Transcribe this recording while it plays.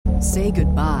Say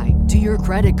goodbye to your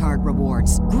credit card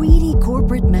rewards. Greedy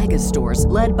corporate mega stores,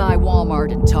 led by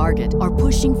Walmart and Target, are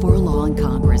pushing for a law in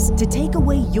Congress to take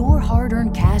away your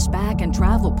hard-earned cash back and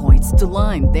travel points to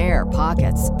line their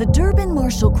pockets. The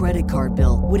Durbin-Marshall credit card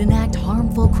bill would enact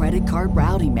harmful credit card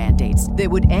routing mandates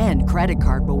that would end credit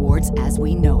card rewards as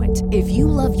we know it. If you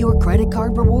love your credit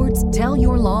card rewards, tell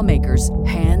your lawmakers,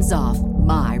 hands off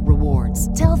my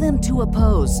rewards. Tell them to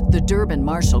oppose the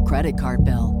Durbin-Marshall credit card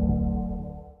bill.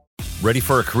 Ready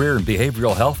for a career in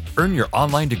behavioral health? Earn your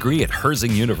online degree at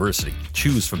Herzing University.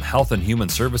 Choose from health and human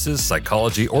services,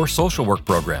 psychology, or social work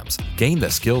programs. Gain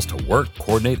the skills to work,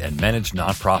 coordinate, and manage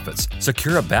nonprofits.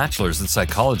 Secure a bachelor's in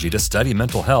psychology to study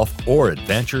mental health, or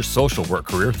advance your social work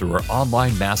career through our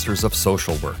online Masters of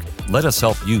Social Work. Let us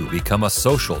help you become a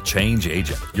social change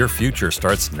agent. Your future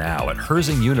starts now at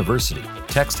Herzing University.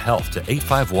 Text HEALTH to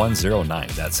 85109.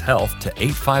 That's HEALTH to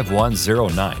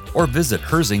 85109. Or visit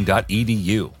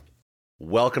herzing.edu.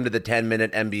 Welcome to the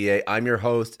 10-Minute MBA. I'm your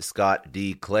host, Scott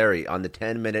D. Clary. On the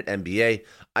 10-Minute MBA,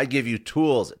 I give you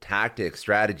tools, tactics,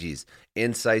 strategies,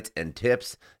 insights, and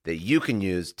tips that you can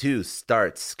use to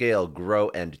start, scale, grow,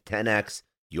 and 10x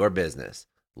your business.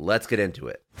 Let's get into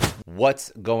it.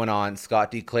 What's going on?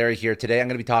 Scott D. Clary here. Today, I'm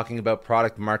going to be talking about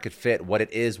product market fit, what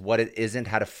it is, what it isn't,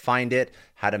 how to find it,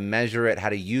 how to measure it, how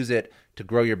to use it to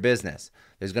grow your business.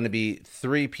 There's going to be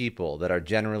three people that are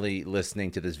generally listening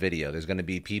to this video. There's going to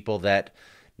be people that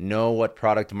know what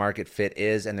product market fit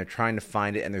is and they're trying to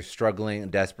find it and they're struggling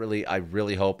desperately. I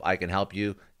really hope I can help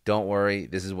you. Don't worry.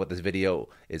 This is what this video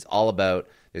is all about.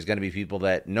 There's going to be people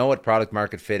that know what product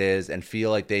market fit is and feel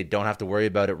like they don't have to worry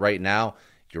about it right now.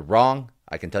 You're wrong.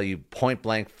 I can tell you point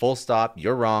blank, full stop,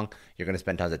 you're wrong. You're going to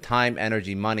spend tons of time,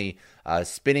 energy, money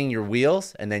spinning your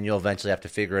wheels, and then you'll eventually have to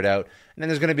figure it out. And then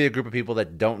there's going to be a group of people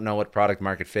that don't know what product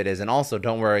market fit is. And also,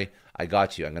 don't worry, I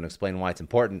got you. I'm going to explain why it's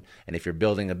important. And if you're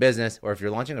building a business or if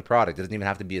you're launching a product, it doesn't even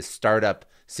have to be a startup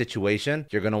situation.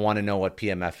 You're going to want to know what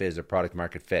PMF is, or product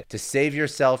market fit. To save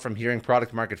yourself from hearing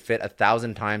product market fit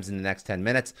 1,000 times in the next 10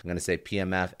 minutes, I'm going to say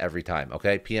PMF every time,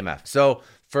 okay? PMF. So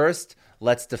first,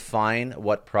 let's define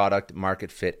what product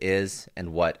market fit is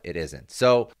and what it isn't.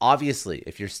 So obviously,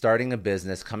 if you're starting a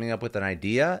business, coming up with an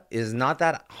idea is not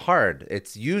that hard.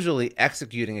 It's usually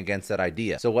executing against that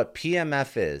idea. So what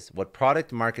PMF is, what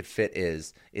product market fit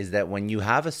is that when you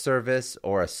have a service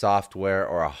or a software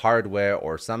or a hardware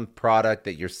or some product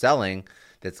that you're selling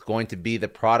that's going to be the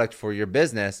product for your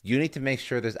business, you need to make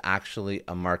sure there's actually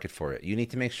a market for it. You need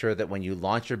to make sure that when you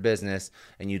launch your business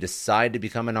and you decide to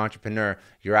become an entrepreneur,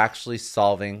 you're actually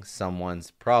solving someone's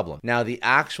problem. Now, the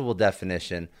actual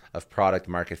definition of product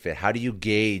market fit, how do you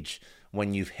gauge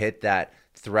when you've hit that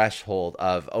threshold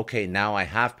of, okay, now I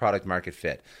have product market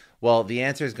fit? Well, the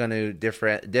answer is going to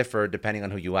differ depending on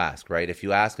who you ask, right? If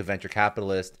you ask a venture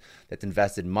capitalist that's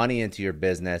invested money into your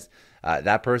business,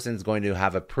 that person's going to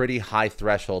have a pretty high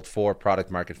threshold for product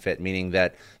market fit, meaning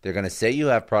that they're going to say you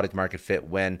have product market fit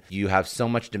when you have so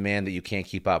much demand that you can't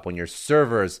keep up, when your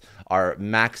servers are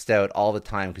maxed out all the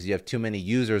time because you have too many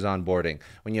users onboarding,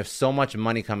 when you have so much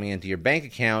money coming into your bank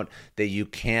account that you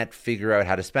can't figure out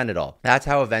how to spend it all. That's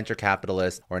how a venture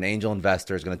capitalist or an angel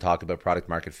investor is going to talk about product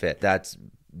market fit. That's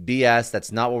BS.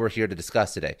 That's not what we're here to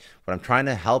discuss today. What I'm trying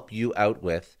to help you out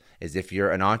with is, if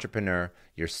you're an entrepreneur,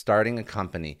 you're starting a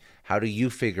company, how do you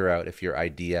figure out if your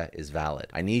idea is valid?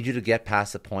 I need you to get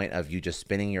past the point of you just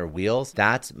spinning your wheels.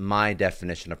 That's my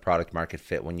definition of product market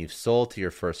fit. When you've sold to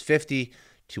your first 50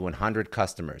 to 100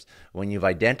 customers, when you've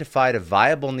identified a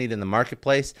viable need in the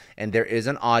marketplace and there is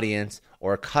an audience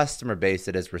or a customer base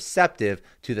that is receptive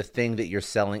to the thing that you're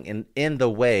selling in the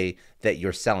way that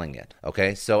you're selling it,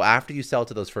 okay? So after you sell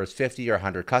to those first 50 or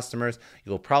 100 customers,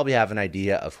 you'll probably have an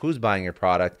idea of who's buying your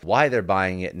product, why they're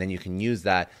buying it, and then you can use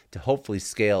that to hopefully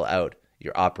scale out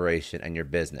your operation and your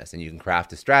business. And you can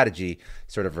craft a strategy,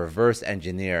 sort of reverse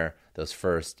engineer those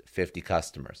first 50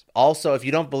 customers. Also, if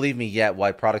you don't believe me yet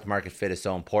why product market fit is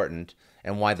so important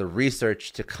and why the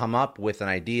research to come up with an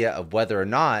idea of whether or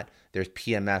not there's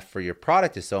PMF for your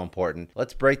product is so important,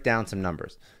 let's break down some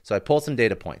numbers. So I pulled some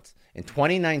data points. In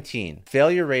 2019,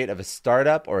 failure rate of a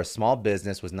startup or a small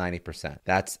business was 90%.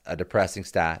 That's a depressing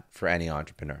stat for any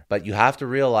entrepreneur. But you have to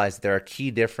realize there are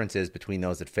key differences between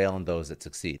those that fail and those that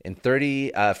succeed.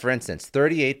 For instance,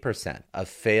 38% of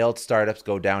failed startups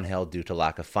go downhill due to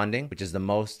lack of funding, which is the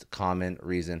most common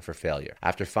reason for failure.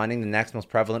 After funding, the next most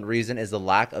prevalent reason is the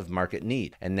lack of market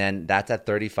need. And then that's at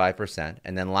 35%.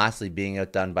 And then lastly, being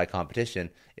outdone by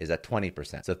competition is at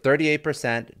 20%. So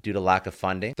 38% due to lack of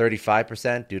funding,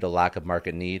 35% due to lack of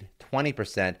market need,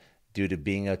 20% due to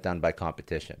being outdone by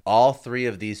competition. All three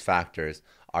of these factors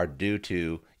are due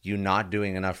to you not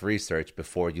doing enough research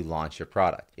before you launch your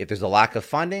product. If there's a lack of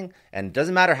funding, and it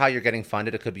doesn't matter how you're getting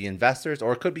funded, it could be investors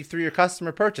or it could be through your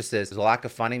customer purchases. There's a lack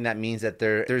of funding. That means that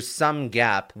there's some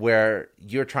gap where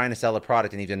you're trying to sell a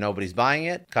product and either nobody's buying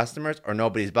it, customers, or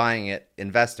nobody's buying it,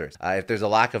 investors. If there's a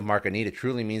lack of market need, it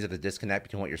truly means that the disconnect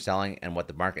between what you're selling and what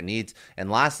the market needs.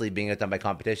 And lastly, being outdone by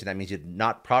competition, that means you did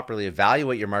not properly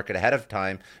evaluate your market ahead of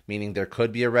time, meaning there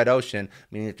could be a red ocean,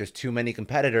 meaning that there's too many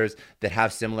competitors that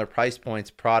have similar price points,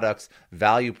 products,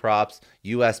 value props,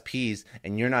 USPs,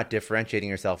 and you're not differentiating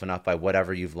yourself enough by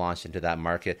whatever you've launched into that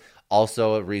market.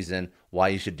 Also a reason why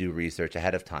you should do research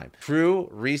ahead of time. True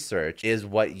research is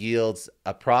what yields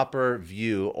a proper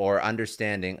view or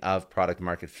understanding of product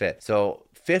market fit. So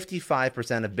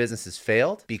 55% of businesses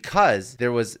failed because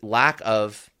there was lack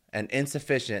of and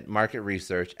insufficient market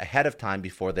research ahead of time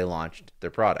before they launched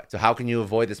their product. So how can you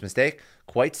avoid this mistake?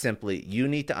 Quite simply, you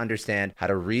need to understand how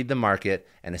to read the market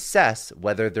and assess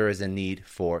whether there is a need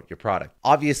for your product.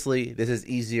 Obviously, this is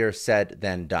easier said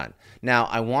than done. Now,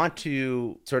 I want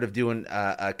to sort of do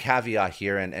a caveat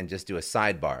here and just do a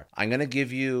sidebar. I'm going to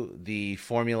give you the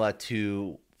formula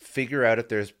to figure out if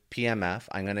there's PMF.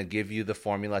 I'm going to give you the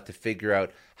formula to figure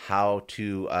out how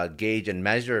to gauge and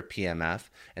measure PMF.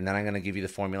 And then I'm going to give you the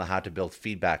formula how to build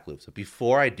feedback loops. So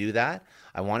before I do that,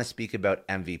 I want to speak about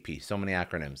MVP. So many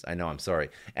acronyms. I know, I'm sorry.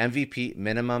 MVP,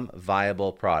 minimum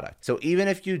viable product. So even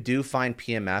if you do find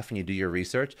PMF and you do your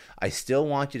research, I still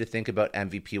want you to think about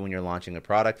MVP when you're launching a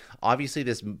product. Obviously,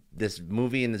 this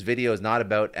movie and this video is not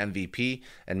about MVP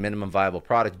and minimum viable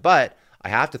product, but I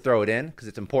have to throw it in because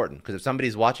it's important. Because if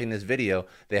somebody's watching this video,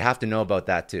 they have to know about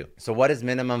that too. So what is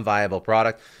minimum viable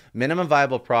product? Minimum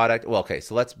viable product, well, okay,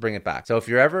 so let's bring it back. So if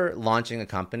you're ever launching a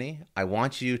company, I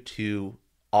want you to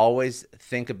always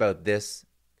think about this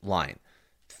line.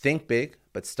 Think big,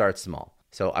 but start small.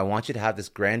 So I want you to have this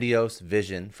grandiose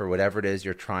vision for whatever it is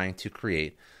you're trying to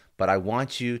create, but I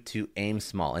want you to aim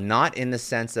small, and not in the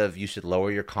sense of you should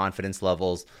lower your confidence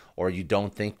levels or you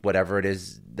don't think whatever it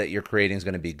is that you're creating is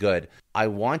going to be good. I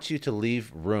want you to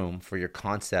leave room for your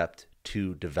concept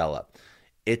to develop.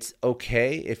 It's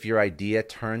okay if your idea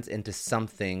turns into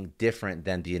something different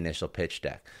than the initial pitch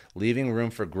deck. Leaving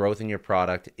room for growth in your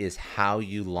product is how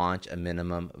you launch a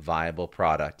minimum viable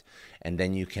product, and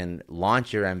then you can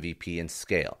launch your MVP and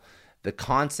scale. The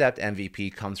concept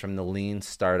MVP comes from the lean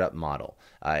startup model.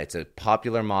 It's a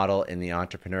popular model in the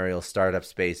entrepreneurial startup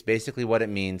space. Basically what it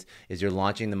means is you're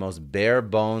launching the most bare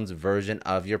bones version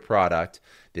of your product.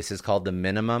 This is called the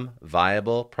minimum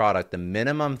viable product, the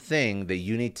minimum thing that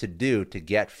you need to do to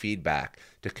get feedback,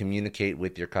 to communicate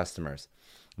with your customers.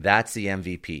 That's the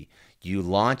MVP. You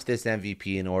launch this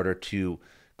MVP in order to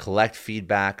collect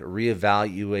feedback,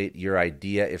 reevaluate your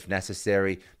idea if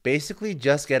necessary, basically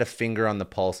just get a finger on the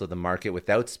pulse of the market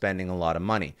without spending a lot of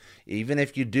money. Even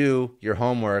if you do your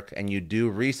homework and you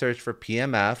do research for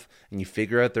PMF and you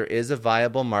figure out there is a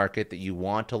viable market that you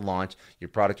want to launch your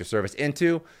product or service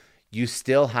into, you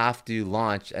still have to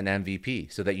launch an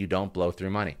MVP so that you don't blow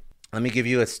through money. Let me give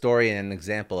you a story and an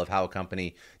example of how a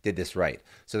company did this right.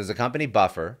 So there's a company,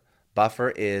 Buffer.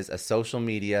 Buffer is a social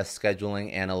media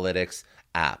scheduling analytics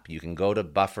app. You can go to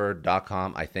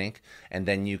buffer.com, I think, and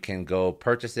then you can go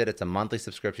purchase it. It's a monthly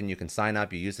subscription. You can sign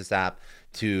up. You use this app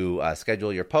to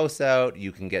schedule your posts out.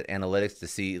 You can get analytics to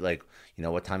see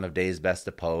what time of day is best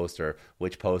to post or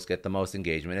which posts get the most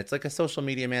engagement. It's like a social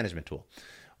media management tool.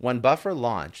 When Buffer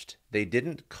launched, they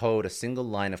didn't code a single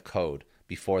line of code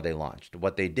before they launched.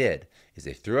 What they did is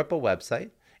they threw up a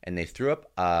website and they threw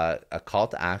up a call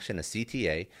to action, a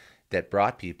CTA, that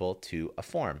brought people to a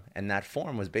form. And that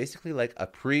form was basically like a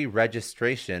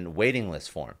pre-registration waiting list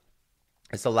form.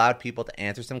 This allowed people to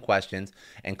answer some questions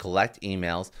and collect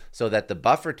emails so that the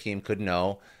Buffer team could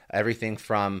know everything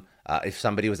from if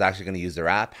somebody was actually going to use their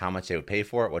app, how much they would pay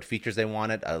for it, what features they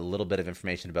wanted, a little bit of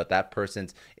information about that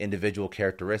person's individual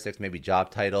characteristics, maybe job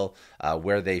title,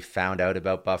 where they found out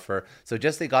about Buffer. So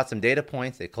just they got some data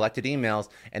points, they collected emails,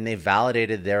 and they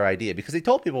validated their idea because they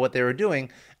told people what they were doing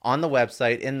on the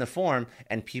website in the form,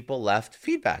 and people left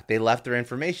feedback. They left their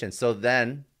information. So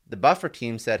then the Buffer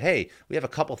team said, hey, we have a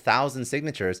couple thousand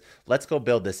signatures. Let's go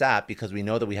build this app because we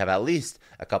know that we have at least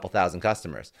a couple thousand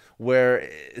customers. Where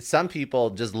some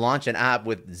people just launch an app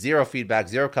with zero feedback,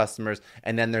 zero customers,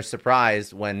 and then they're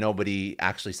surprised when nobody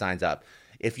actually signs up.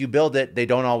 If you build it, they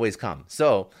don't always come.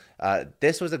 So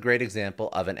this was a great example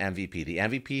of an MVP. The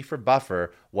MVP for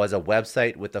Buffer was a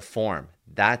website with a form.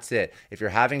 That's it. If you're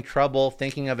having trouble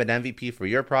thinking of an MVP for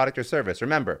your product or service,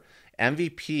 remember,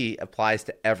 MVP applies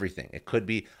to everything. It could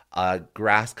be a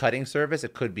grass cutting service.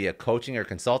 It could be a coaching or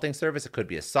consulting service. It could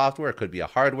be a software. It could be a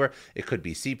hardware. It could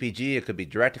be CPG. It could be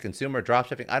direct to consumer,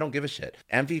 dropshipping. I don't give a shit.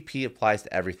 MVP applies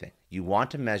to everything. You want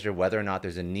to measure whether or not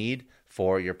there's a need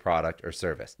for your product or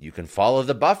service. You can follow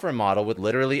the buffer model with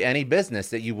literally any business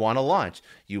that you want to launch.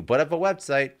 You put up a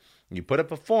website, you put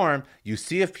up a form, you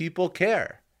see if people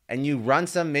care. And you run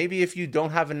some, maybe if you don't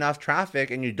have enough traffic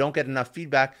and you don't get enough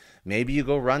feedback, maybe you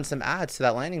go run some ads to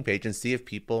that landing page and see if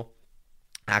people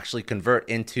actually convert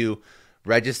into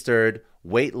registered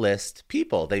waitlist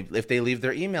people. If they leave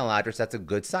their email address, that's a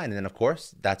good sign. And then, of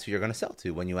course, that's who you're going to sell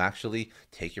to when you actually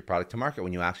take your product to market,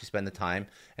 when you actually spend the time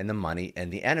and the money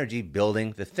and the energy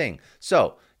building the thing.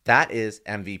 So that is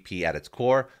MVP at its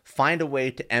core. Find a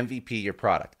way to MVP your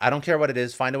product. I don't care what it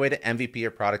is. Find a way to MVP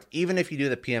your product. Even if you do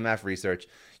the PMF research,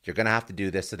 you're going to have to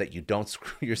do this so that you don't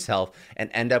screw yourself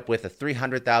and end up with a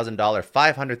 $300,000,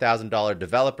 $500,000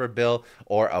 developer bill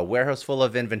or a warehouse full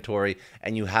of inventory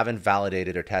and you haven't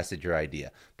validated or tested your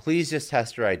idea. Please just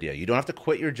test your idea. You don't have to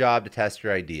quit your job to test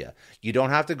your idea. You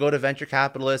don't have to go to venture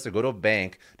capitalists or go to a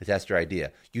bank to test your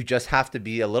idea. You just have to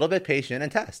be a little bit patient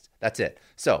and test. That's it.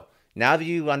 So now that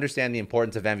you understand the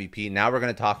importance of MVP, now we're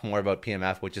going to talk more about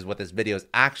PMF, which is what this video is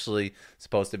actually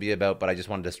supposed to be about, but I just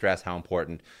wanted to stress how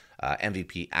important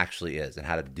MVP actually is and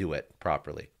how to do it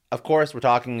properly. Of course, we're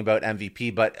talking about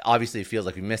MVP, but obviously it feels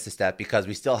like we missed a step because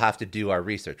we still have to do our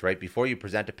research, right? Before you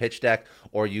present a pitch deck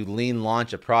or you lean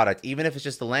launch a product, even if it's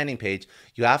just a landing page,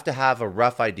 you have to have a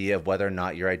rough idea of whether or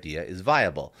not your idea is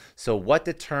viable. So what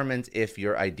determines if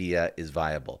your idea is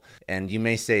viable? And you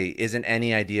may say, isn't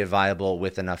any idea viable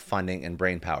with enough funding and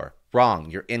brain power? Wrong.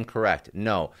 You're incorrect.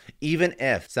 No. Even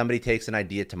if somebody takes an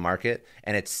idea to market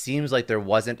and it seems like there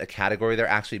wasn't a category there,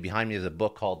 actually behind me is a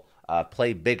book called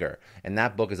Play Bigger. And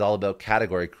that book is all about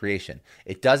category creation.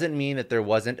 It doesn't mean that there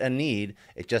wasn't a need.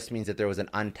 It just means that there was an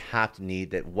untapped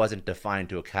need that wasn't defined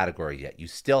to a category yet. You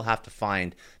still have to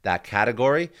find that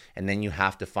category, and then you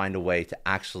have to find a way to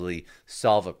actually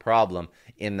solve a problem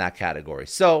in that category.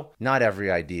 So not every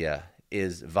idea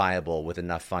is viable with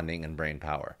enough funding and brain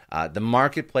power. The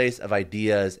marketplace of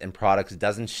ideas and products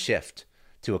doesn't shift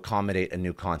to accommodate a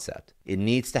new concept. It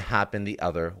needs to happen the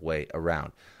other way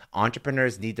around.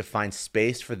 Entrepreneurs need to find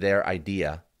space for their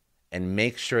idea and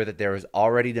make sure that there is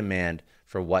already demand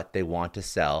for what they want to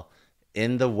sell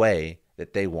in the way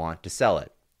that they want to sell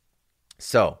it.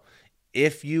 So,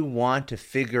 if you want to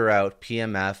figure out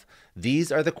PMF, these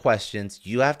are the questions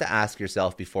you have to ask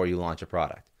yourself before you launch a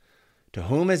product. To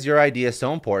whom is your idea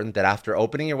so important that after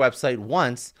opening your website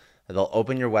once, they'll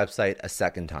open your website a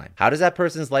second time? How does that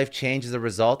person's life change as a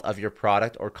result of your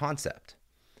product or concept?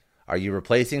 Are you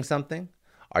replacing something?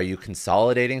 Are you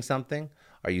consolidating something?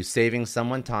 Are you saving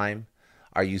someone time?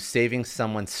 Are you saving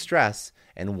someone stress?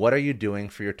 And what are you doing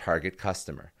for your target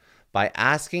customer? By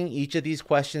asking each of these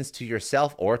questions to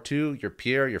yourself or to your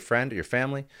peer, your friend, or your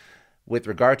family, with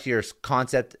regard to your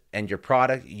concept and your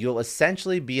product, you'll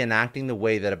essentially be enacting the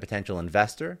way that a potential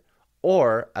investor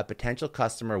or a potential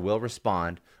customer will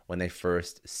respond when they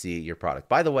first see your product.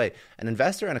 By the way, an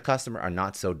investor and a customer are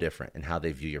not so different in how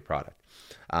they view your product.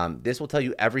 This will tell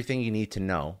you everything you need to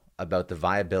know about the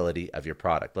viability of your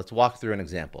product. Let's walk through an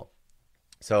example.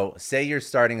 So say you're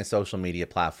starting a social media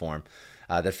platform.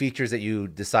 The features that you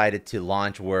decided to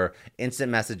launch were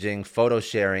instant messaging, photo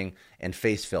sharing, and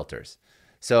face filters.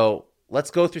 So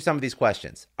let's go through some of these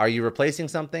questions. Are you replacing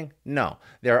something? No.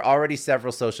 There are already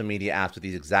several social media apps with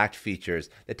these exact features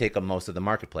that take up most of the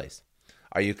marketplace.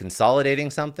 Are you consolidating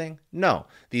something? No.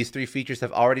 These three features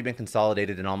have already been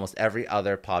consolidated in almost every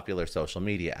other popular social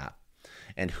media app.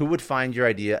 And who would find your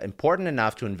idea important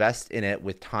enough to invest in it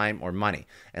with time or money?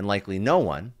 And likely no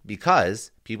one,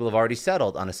 because people have already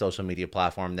settled on a social media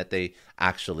platform that they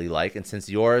actually like. And since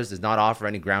yours does not offer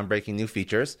any groundbreaking new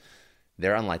features,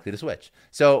 they're unlikely to switch.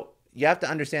 So you have to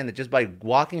understand that just by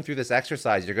walking through this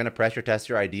exercise, you're going to pressure test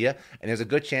your idea. And there's a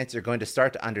good chance you're going to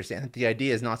start to understand that the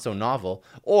idea is not so novel,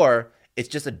 or it's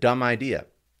just a dumb idea.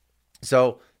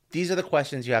 So these are the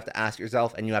questions you have to ask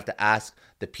yourself, and you have to ask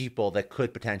the people that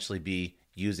could potentially be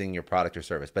using your product or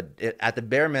service. But at the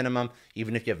bare minimum,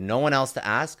 even if you have no one else to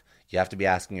ask, you have to be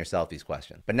asking yourself these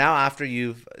questions. But now after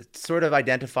you've sort of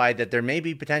identified that there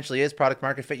maybe potentially is product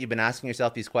market fit, you've been asking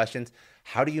yourself these questions,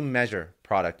 how do you measure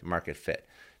product market fit?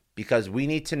 Because we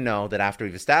need to know that after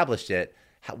we've established it,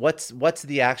 what's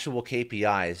the actual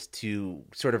KPIs to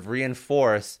sort of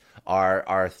reinforce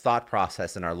our thought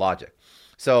process and our logic.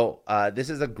 So this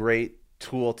is a great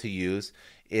tool to use.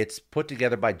 It's put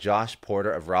together by Josh Porter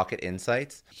of Rocket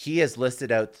Insights. He has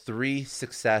listed out 3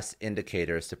 success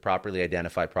indicators to properly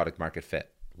identify product market fit.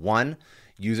 1,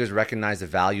 users recognize the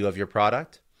value of your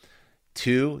product.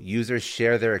 2, users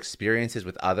share their experiences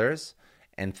with others.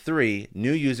 And 3,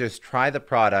 new users try the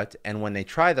product, and when they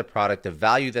try the product, the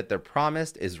value that they're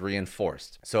promised is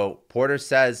reinforced. So Porter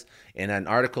says in an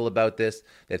article about this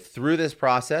that through this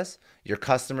process, your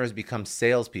customers become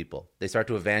salespeople. They start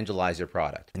to evangelize your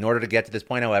product. In order to get to this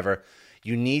point, however,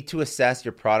 you need to assess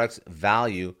your product's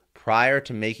value prior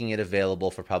to making it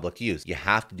available for public use. You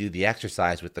have to do the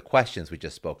exercise with the questions we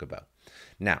just spoke about.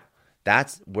 Now,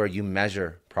 that's where you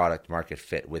measure product market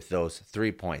fit with those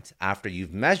 3 points. After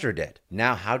you've measured it,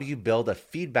 now how do you build a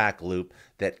feedback loop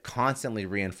that constantly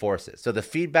reinforces? So the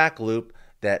feedback loop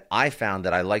that I found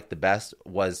that I liked the best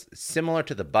was similar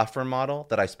to the buffer model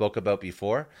that I spoke about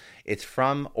before. It's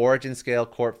from Origin Scale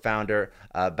Corp founder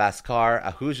Bhaskar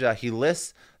Ahuja. He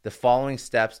lists the following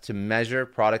steps to measure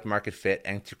product market fit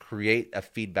and to create a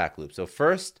feedback loop. So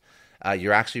first,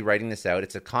 you're actually writing this out.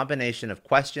 It's a combination of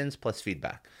questions plus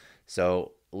feedback.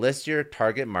 So list your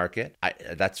target market.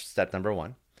 That's step number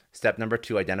 1. Step number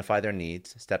 2, identify their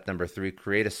needs. Step number 3,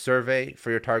 create a survey for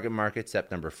your target market.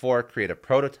 Step number 4, create a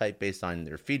prototype based on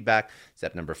their feedback.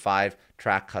 Step number 5,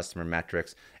 track customer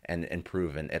metrics and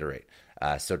improve and iterate.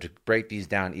 So to break these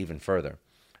down even further,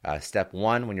 step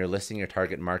 1, when you're listing your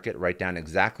target market, write down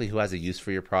exactly who has a use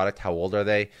for your product. How old are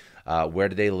they? Where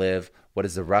do they live? What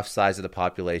is the rough size of the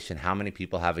population? How many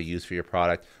people have a use for your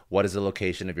product? What is the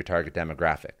location of your target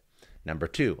demographic? Number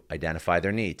 2, identify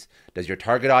their needs. Does your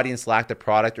target audience lack the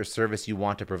product or service you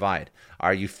want to provide?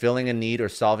 Are you filling a need or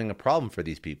solving a problem for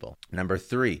these people? Number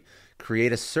 3,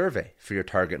 create a survey for your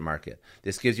target market.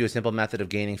 This gives you a simple method of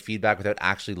gaining feedback without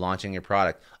actually launching your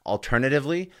product.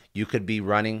 Alternatively, you could be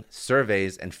running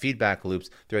surveys and feedback loops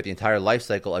throughout the entire life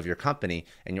cycle of your company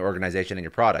and your organization and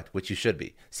your product, which you should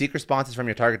be. Seek responses from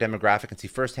your target demographic and see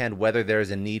firsthand whether there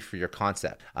is a need for your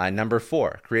concept. Number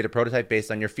 4, create a prototype based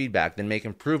on your feedback, then make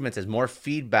improvements as more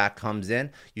feedback comes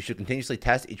in. You should continuously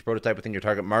test each prototype within your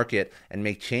target market and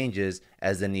make changes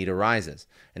as the need arises.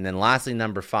 And then lastly,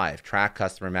 number 5, track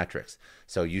customer metrics.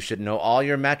 So you should know all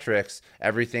your metrics,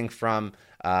 everything from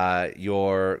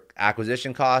your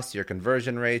acquisition costs, your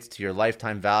conversion rates, to your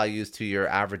lifetime values, to your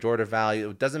average order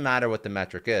value. It doesn't matter what the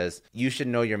metric is. You should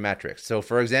know your metrics. So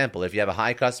for example, if you have a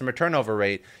high customer turnover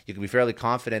rate, you can be fairly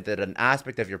confident that an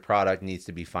aspect of your product needs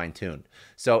to be fine-tuned.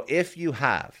 So if you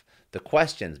have the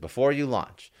questions before you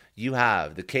launch, you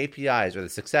have the KPIs or the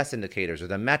success indicators or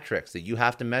the metrics that you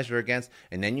have to measure against,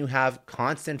 and then you have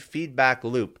constant feedback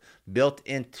loop built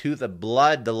into the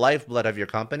lifeblood of your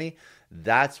company,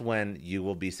 that's when you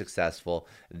will be successful.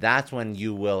 That's when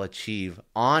you will achieve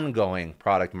ongoing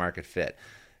product market fit.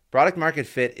 Product market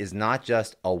fit is not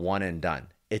just a one and done.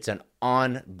 It's an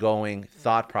ongoing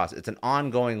thought process. It's an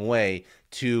ongoing way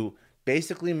to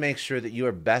basically make sure that you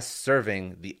are best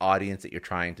serving the audience that you're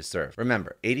trying to serve.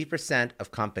 Remember, 80%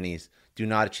 of companies do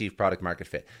not achieve product market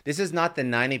fit. This is not the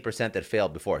 90% that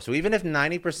failed before. So even if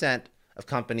 90% of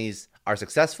companies are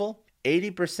successful,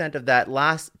 80% of that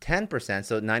last 10%,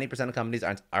 so 90% of companies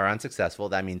are unsuccessful.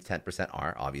 That means 10%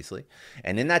 are, obviously.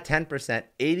 And in that 10%,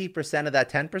 80% of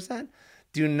that 10%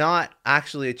 do not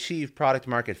actually achieve product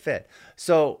market fit.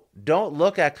 So don't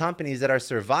look at companies that are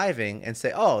surviving and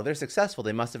say, oh, they're successful.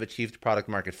 They must have achieved product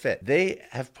market fit. They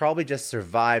have probably just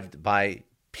survived by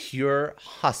pure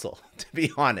hustle, to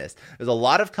be honest. There's a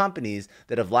lot of companies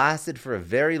that have lasted for a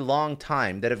very long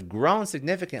time that have grown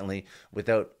significantly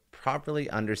without properly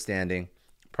understanding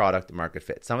product market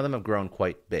fit. Some of them have grown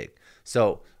quite big.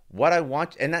 So what I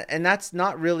want, and that's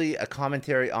not really a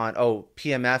commentary on, oh,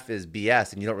 PMF is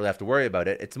BS and you don't really have to worry about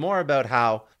it. It's more about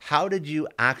how did you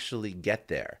actually get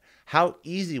there? How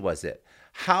easy was it?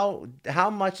 How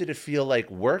much did it feel like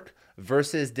work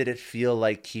versus did it feel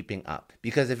like keeping up?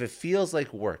 Because if it feels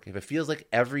like work, if it feels like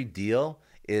every deal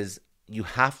is, you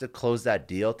have to close that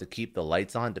deal to keep the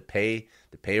lights on, to pay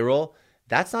the payroll,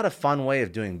 that's not a fun way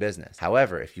of doing business.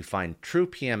 However, if you find true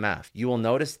PMF, you will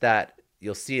notice that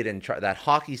you'll see it in that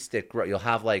hockey stick growth. You'll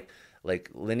have like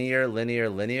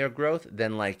linear growth.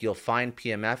 Then like you'll find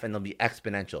PMF and they'll be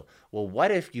exponential. Well, what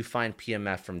if you find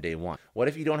PMF from day one? What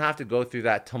if you don't have to go through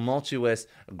that tumultuous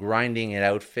grinding it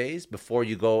out phase before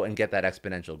you go and get that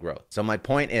exponential growth? So my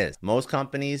point is, most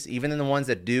companies, even in the ones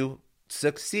that do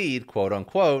succeed, quote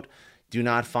unquote, do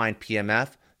not find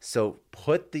PMF. So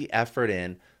put the effort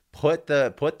in. Put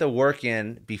the work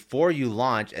in before you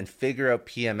launch and figure out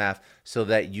PMF so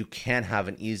that you can have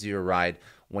an easier ride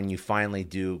when you finally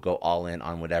do go all in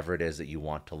on whatever it is that you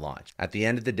want to launch. At the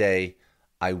end of the day,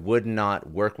 I would not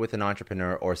work with an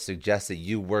entrepreneur or suggest that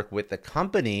you work with a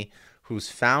company whose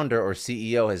founder or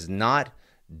CEO has not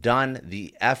done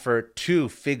the effort to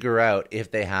figure out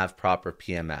if they have proper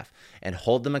PMF, and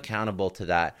hold them accountable to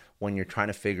that when you're trying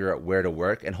to figure out where to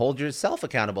work, and hold yourself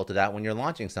accountable to that when you're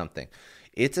launching something.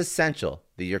 It's essential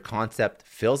that your concept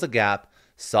fills a gap,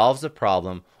 solves a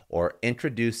problem, or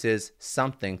introduces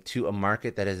something to a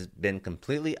market that has been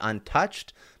completely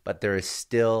untouched, but there is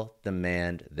still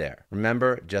demand there.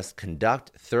 Remember, just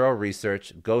conduct thorough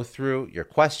research, go through your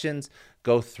questions,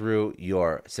 go through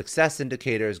your success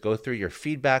indicators, go through your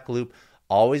feedback loop.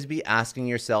 Always be asking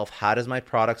yourself, how does my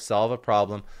product solve a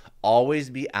problem? Always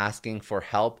be asking for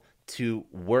help to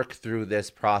work through this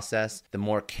process. The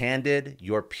more candid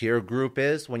your peer group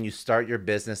is when you start your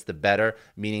business, the better,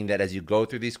 meaning that as you go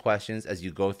through these questions, as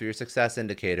you go through your success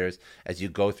indicators, as you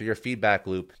go through your feedback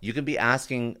loop, you can be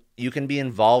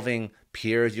involving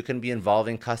peers, you can be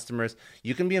involving customers,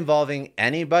 you can be involving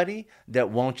anybody that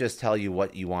won't just tell you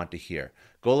what you want to hear.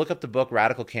 Go look up the book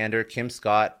Radical Candor, Kim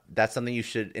Scott. That's something you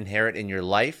should inherit in your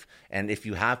life. And if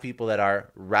you have people that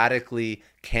are radically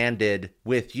candid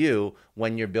with you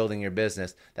when you're building your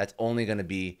business, that's only going to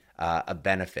be a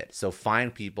benefit. So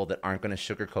find people that aren't going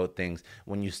to sugarcoat things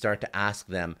when you start to ask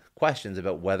them questions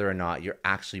about whether or not you're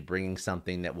actually bringing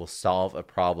something that will solve a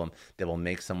problem that will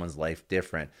make someone's life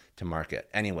different to market.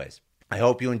 Anyways, I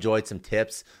hope you enjoyed some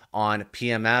tips on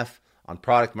PMF, on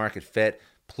product market fit.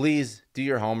 Please do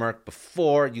your homework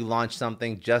before you launch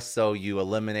something, just so you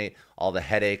eliminate all the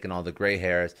headache and all the gray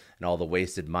hairs and all the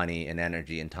wasted money and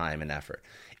energy and time and effort.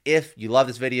 If you love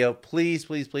this video, please,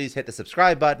 please, please hit the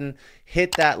subscribe button,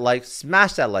 hit that like,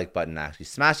 smash that like button actually,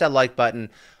 smash that like button.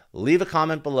 Leave a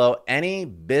comment below. Any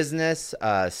business,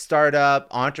 startup,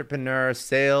 entrepreneur,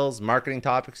 sales, marketing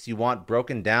topics you want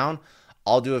broken down,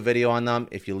 I'll do a video on them.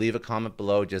 If you leave a comment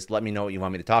below, just let me know what you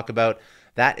want me to talk about.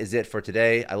 That is it for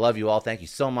today. I love you all. Thank you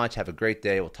so much. Have a great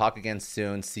day. We'll talk again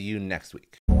soon. See you next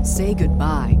week. Say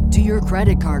goodbye to your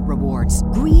credit card rewards.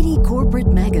 Greedy corporate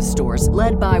mega stores,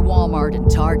 led by Walmart and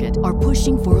Target, are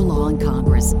pushing for a law in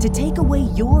Congress to take away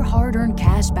your hard-earned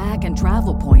cash back and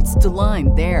travel points to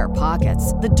line their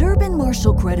pockets. The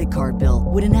Durbin-Marshall credit card bill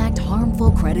would enact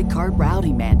harmful credit card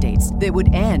routing mandates that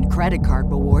would end credit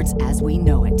card rewards as we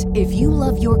know it. If you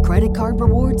love your credit card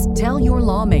rewards, tell your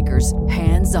lawmakers,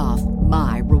 hands off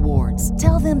my rewards.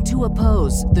 Tell them to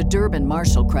oppose the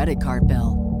Durbin-Marshall credit card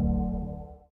bill.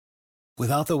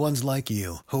 Without the ones like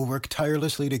you, who work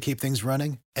tirelessly to keep things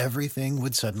running, everything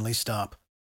would suddenly stop.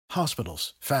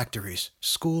 Hospitals, factories,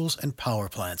 schools, and power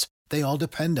plants, they all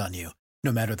depend on you.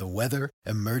 No matter the weather,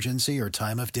 emergency, or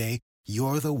time of day,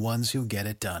 you're the ones who get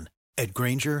it done. At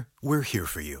Grainger, we're here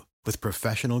for you with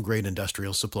professional-grade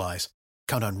industrial supplies.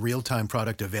 Count on real-time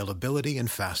product availability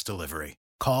and fast delivery.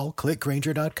 Call, click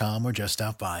Grainger.com, or just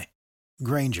stop by.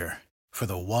 Grainger, for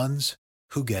the ones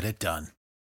who get it done.